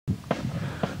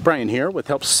Brian here with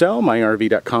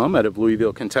HelpSellMyRV.com out of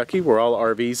Louisville, Kentucky, where all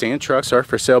RVs and trucks are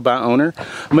for sale by owner.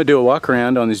 I'm going to do a walk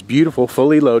around on this beautiful,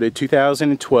 fully loaded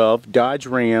 2012 Dodge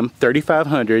Ram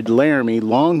 3500 Laramie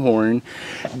Longhorn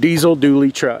diesel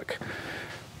dually truck.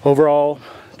 Overall,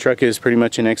 truck is pretty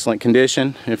much in excellent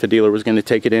condition. If a dealer was going to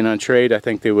take it in on trade, I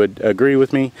think they would agree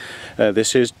with me.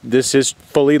 This is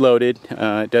fully loaded.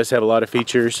 It does have a lot of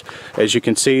features. As you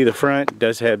can see, the front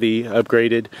does have the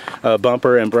upgraded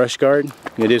bumper and brush guard.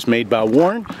 It is made by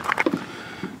Warren.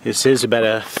 This is about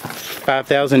a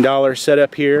 $5,000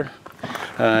 setup here.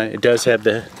 It does have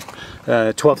the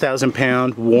 12,000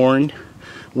 pound Warren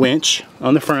winch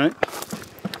on the front.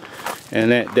 And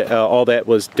that all that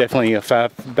was definitely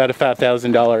about a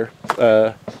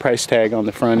 $5,000 price tag on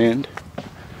the front end.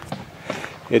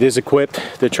 It is equipped.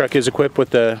 The truck is equipped with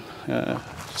the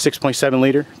 6.7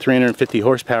 liter, 350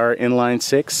 horsepower inline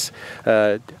 6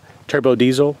 turbo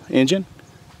diesel engine.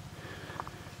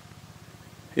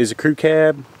 Is a crew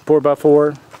cab,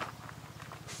 4x4.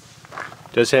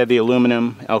 Does have the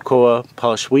aluminum Alcoa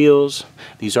polished wheels.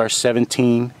 These are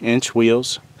 17-inch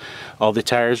wheels. All the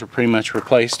tires were pretty much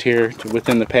replaced here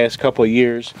within the past couple of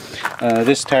years.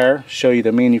 This tire, show you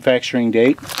the manufacturing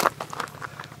date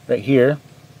right here.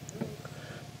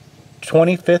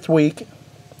 25th week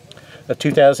of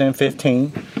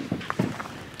 2015.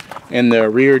 And the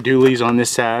rear dualies on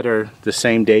this side are the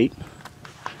same date,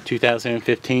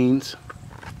 2015's.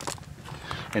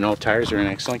 And all tires are in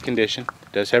excellent condition.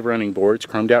 It does have running boards,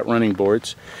 chromed out running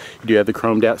boards. You do have the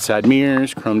chromed out side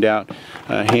mirrors, chromed out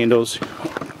handles,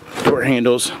 door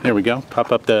handles. There we go.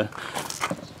 Pop up the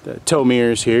tow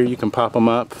mirrors here. You can pop them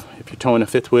up if you're towing a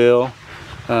fifth wheel,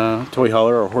 toy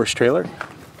hauler, or horse trailer.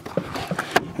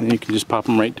 And then you can just pop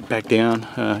them right back down.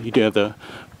 You do have the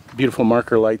beautiful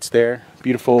marker lights there.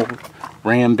 Beautiful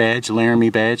Ram badge, Laramie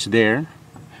badge there.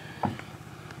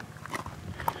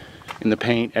 And the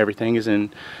paint, everything is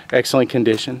in excellent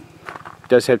condition. It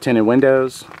does have tinted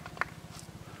windows.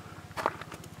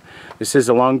 This is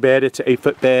a long bed. It's an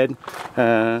 8-foot bed,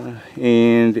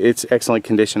 and it's excellent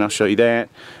condition. I'll show you that.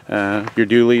 Your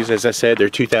dualies, as I said, they're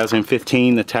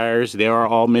 2015. The tires, they are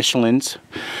all Michelin's.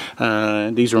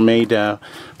 These were made, I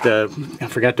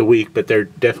forgot the week, but they're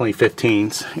definitely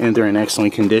 15s, and they're in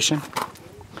excellent condition.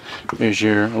 There's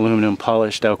your aluminum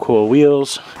polished Alcoa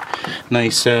wheels.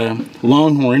 Nice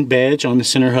Longhorn badge on the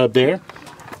center hub there.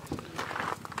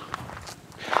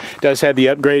 Does have the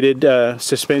upgraded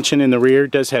suspension in the rear.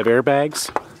 Does have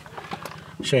airbags.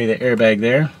 Show you the airbag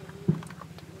there.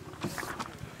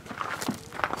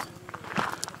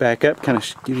 Back up, kind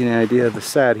of give you an idea of the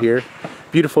side here.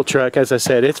 Beautiful truck. As I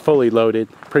said, it's fully loaded.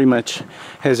 Pretty much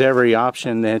has every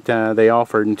option that they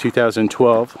offered in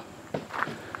 2012.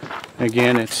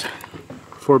 Again, it's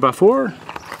 4x4.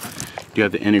 You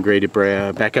have the integrated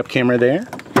backup camera there.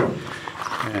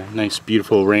 Nice,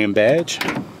 beautiful Ram badge.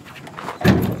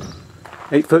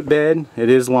 8-foot bed. It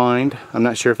is lined. I'm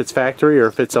not sure if it's factory or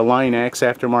if it's a Line-X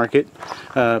aftermarket,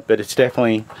 but it's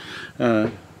definitely,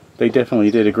 they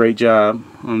definitely did a great job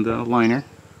on the liner,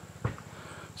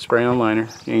 spray-on liner,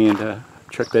 and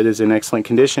truck bed is in excellent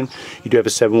condition. You do have a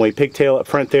 7-way pigtail up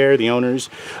front there. The owners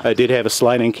did have a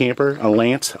slide-in camper, a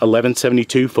Lance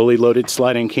 1172 fully loaded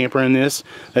slide-in camper in this.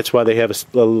 That's why they have a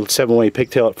 7-way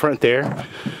pigtail up front there.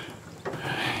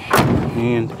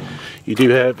 And you do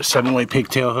have a 7-way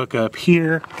pigtail hook up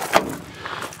here.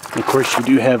 And of course, you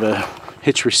do have a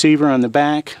hitch receiver on the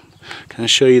back. Kind of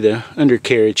show you the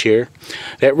undercarriage here.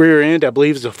 That rear end, I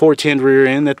believe, is a 410 rear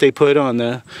end that they put on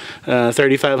the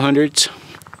 3500s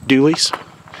dualies.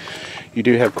 You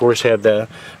do have, of course, have the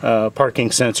parking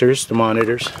sensors, the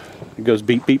monitors. It goes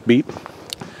beep, beep, beep.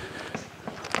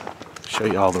 Show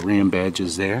you all the Ram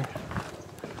badges there.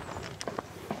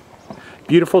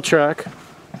 Beautiful truck.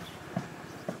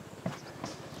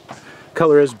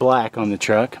 Color is black on the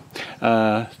truck.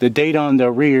 The date on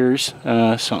the rears,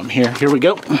 something here. Here we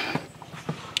go.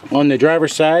 On the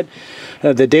driver's side,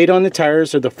 the date on the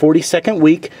tires are the 42nd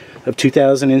week of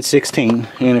 2016,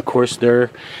 and of course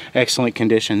they're excellent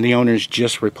condition. The owners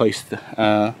just replaced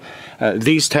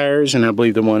these tires, and I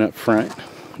believe the one up front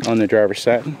on the driver's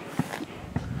side.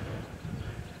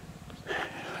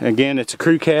 Again, it's a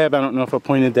crew cab. I don't know if I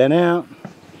pointed that out.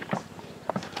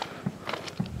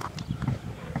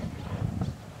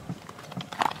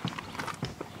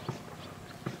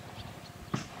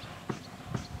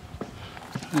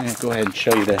 Go ahead and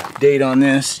show you the date on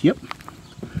this. Yep,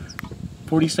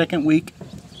 42nd week,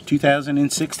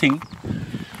 2016.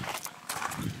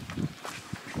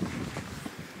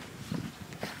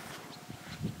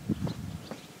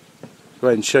 Go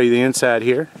ahead and show you the inside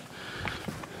here.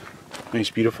 Nice,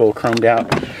 beautiful chromed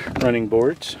out running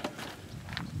boards.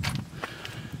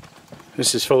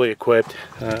 This is fully equipped.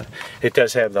 It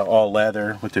does have the all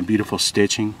leather with the beautiful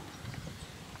stitching.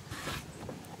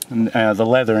 And, the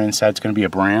leather inside is going to be a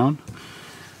brown.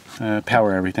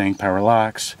 Power everything, power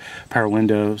locks, power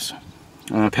windows,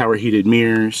 power heated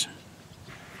mirrors.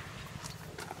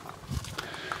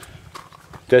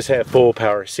 Does have full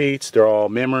power seats. They're all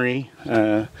memory.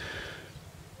 Your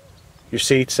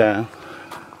seats,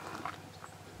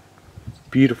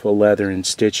 beautiful leather and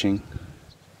stitching.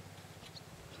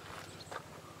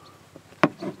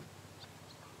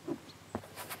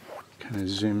 Kind of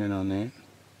zoom in on that.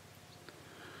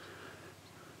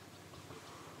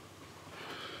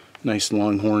 Nice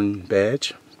Longhorn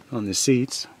badge on the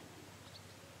seats.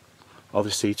 All the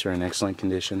seats are in excellent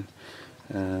condition.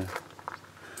 And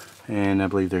I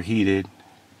believe they're heated.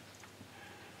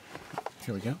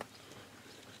 Here we go.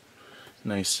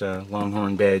 Nice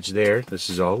Longhorn badge there. This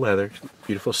is all leather.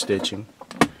 Beautiful stitching.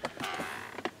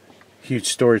 Huge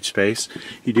storage space.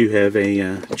 You do have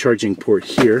a charging port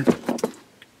here.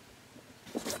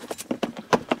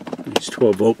 Nice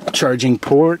 12-volt charging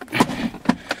port.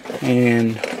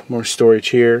 And more storage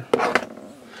here.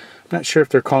 Not sure if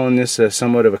they're calling this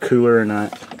somewhat of a cooler or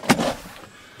not.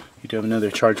 You do have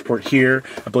another charge port here.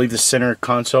 I believe the center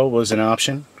console was an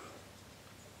option.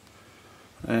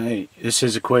 This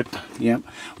is equipped, yep,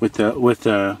 with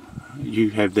you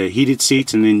have the heated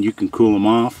seats, and then you can cool them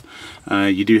off.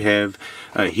 You do have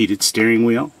a heated steering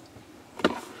wheel,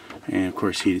 and of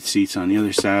course heated seats on the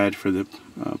other side for the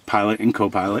pilot and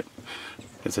co-pilot.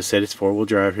 As I said, it's four-wheel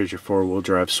drive. Here's your four-wheel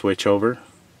drive switch over.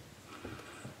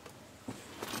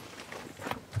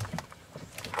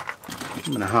 I'm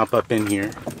going to hop up in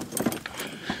here.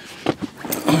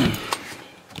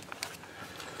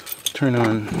 Turn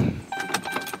on.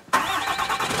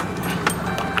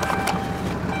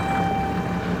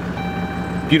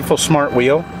 Beautiful smart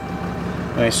wheel.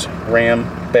 Nice Ram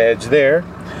badge there.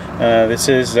 This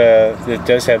is it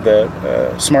does have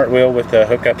the smart wheel with the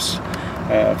hookups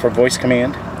for voice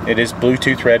command. It is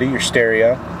Bluetooth ready, your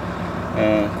stereo.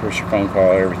 Of course your phone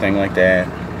call, everything like that.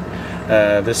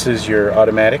 This is your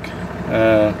automatic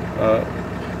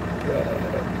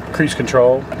cruise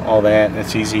control, all that.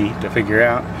 It's easy to figure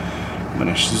out. I'm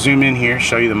going to zoom in here,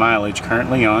 show you the mileage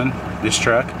currently on this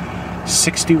truck.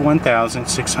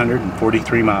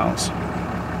 61,643 miles.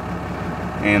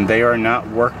 And they are not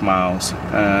work miles.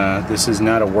 This is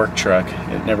not a work truck.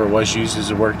 It never was used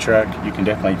as a work truck. You can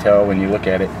definitely tell when you look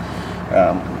at it.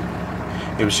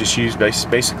 It was just used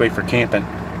basically for camping.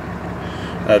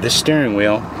 This steering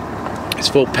wheel is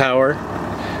full power.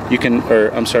 You can,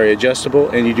 adjustable,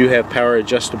 and you do have power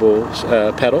adjustable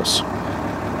pedals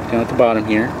down at the bottom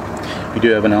here. You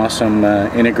do have an awesome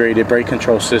integrated brake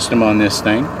control system on this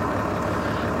thing.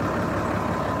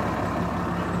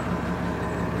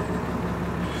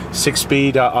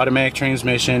 Six-speed automatic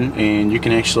transmission, and you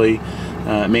can actually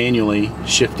manually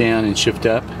shift down and shift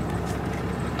up.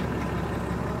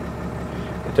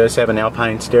 It does have an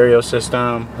Alpine stereo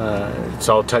system. It's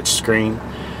all touch screen.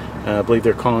 I believe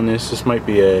they're calling this might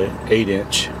be a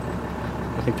 8-inch.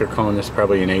 I think they're calling this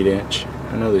probably an 8-inch.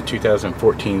 I know the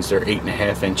 2014s, they're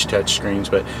 8.5-inch touch screens,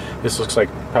 but this looks like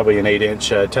probably an 8-inch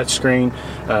touch screen.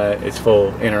 It's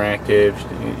full interactive,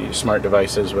 smart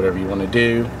devices, whatever you want to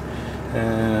do.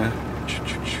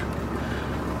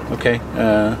 Okay,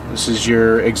 this is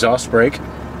your exhaust brake.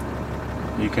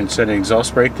 You can set an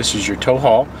exhaust brake. This is your tow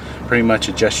haul. Pretty much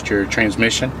adjust your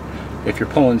transmission if you're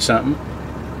pulling something.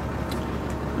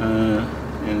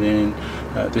 And then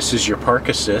this is your park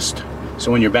assist.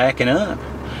 So when you're backing up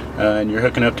and you're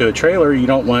hooking up to a trailer, you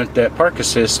don't want that park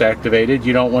assist activated.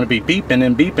 You don't want to be beeping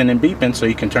and beeping and beeping, so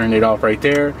you can turn it off right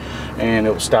there, and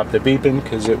it will stop the beeping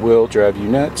because it will drive you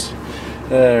nuts.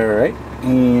 Alright,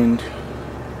 and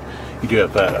you do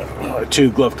have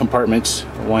 2 glove compartments,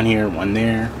 one here, one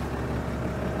there.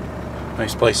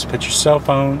 Nice place to put your cell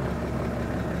phone.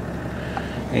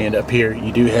 And up here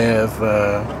you do have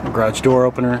a garage door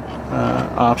opener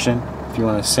option if you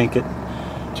want to sync it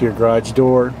to your garage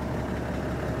door.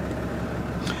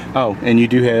 Oh, and you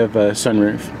do have a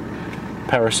sunroof,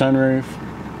 power sunroof,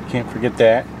 can't forget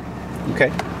that.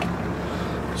 Okay,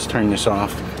 let's turn this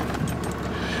off.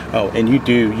 Oh, and you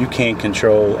can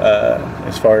control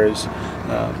as far as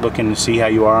looking to see how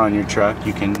you are on your truck.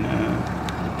 You can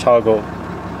toggle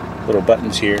little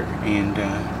buttons here, and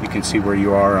you can see where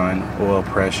you are on oil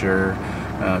pressure,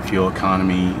 fuel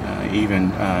economy,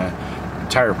 even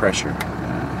tire pressure.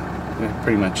 It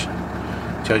pretty much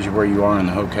tells you where you are on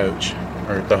the whole coach,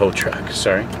 or the whole truck,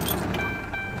 sorry.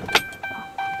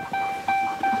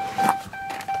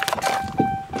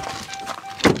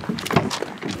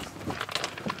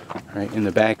 Alright, in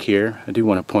the back here, I do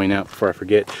want to point out before I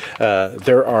forget,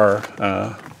 there are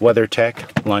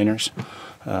WeatherTech liners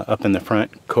up in the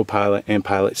front, co-pilot and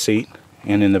pilot seat,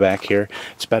 and in the back here.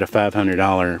 It's about a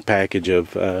 $500 package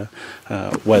of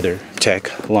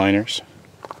WeatherTech liners.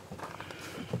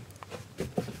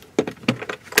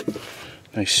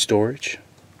 Nice storage.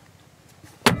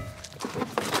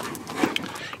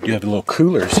 You have little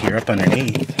coolers here up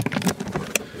underneath.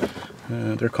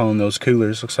 They're calling those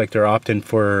coolers. Looks like they're opting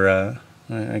for,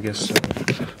 I guess,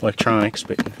 electronics,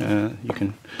 but you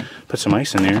can put some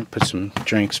ice in there, put some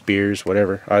drinks, beers,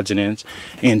 whatever, odds and ends.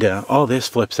 And all this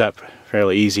flips up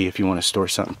fairly easy if you want to store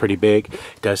something pretty big.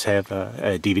 It does have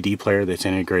a DVD player that's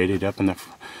integrated up in the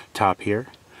top here.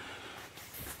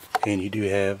 And you do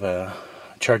have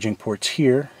charging ports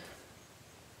here.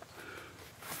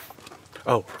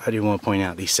 Oh, I do want to point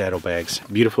out these saddlebags.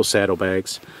 Beautiful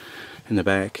saddlebags in the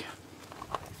back.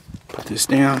 Put this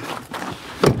down.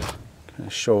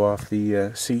 Show off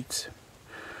the seats.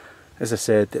 As I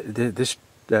said, this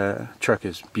truck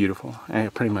is beautiful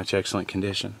and pretty much excellent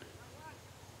condition.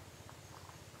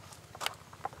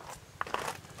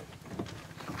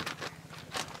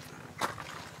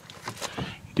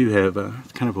 You do have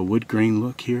kind of a wood grain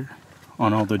look here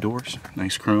on all the doors.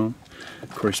 Nice chrome.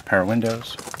 Of course, power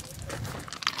windows.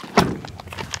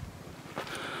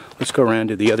 Let's go around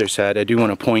to the other side. I do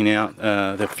want to point out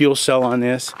the fuel cell on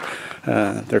this.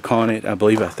 They're calling it, I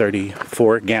believe, a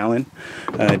 34-gallon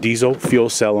diesel fuel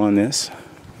cell on this.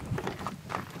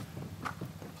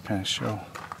 Kind of show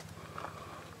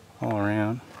all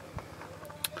around.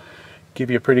 Give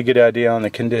you a pretty good idea on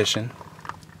the condition.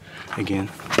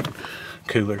 Again,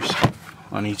 coolers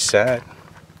on each side.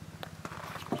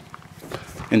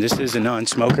 And this is a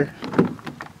non-smoker.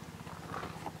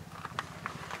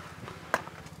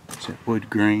 It's that wood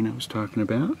grain I was talking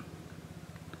about.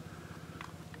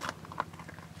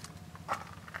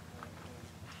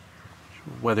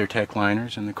 WeatherTech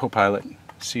liners in the co-pilot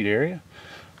seat area.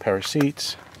 Power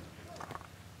seats.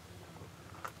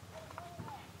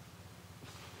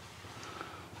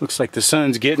 Looks like the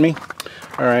sun's getting me.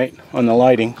 Alright, on the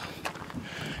lighting.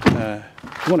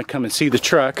 If you want to come and see the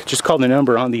truck, just call the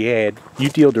number on the ad. You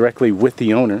deal directly with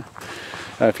the owner.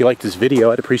 If you like this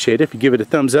video, I'd appreciate it if you give it a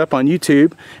thumbs up on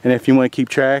YouTube. And if you want to keep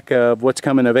track of what's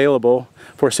coming available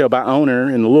for sale by owner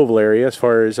in the Louisville area as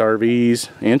far as RVs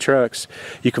and trucks,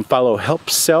 you can follow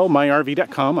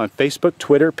HelpSellMyRV.com on Facebook,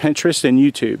 Twitter, Pinterest, and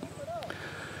YouTube.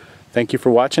 Thank you for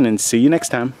watching, and see you next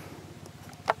time.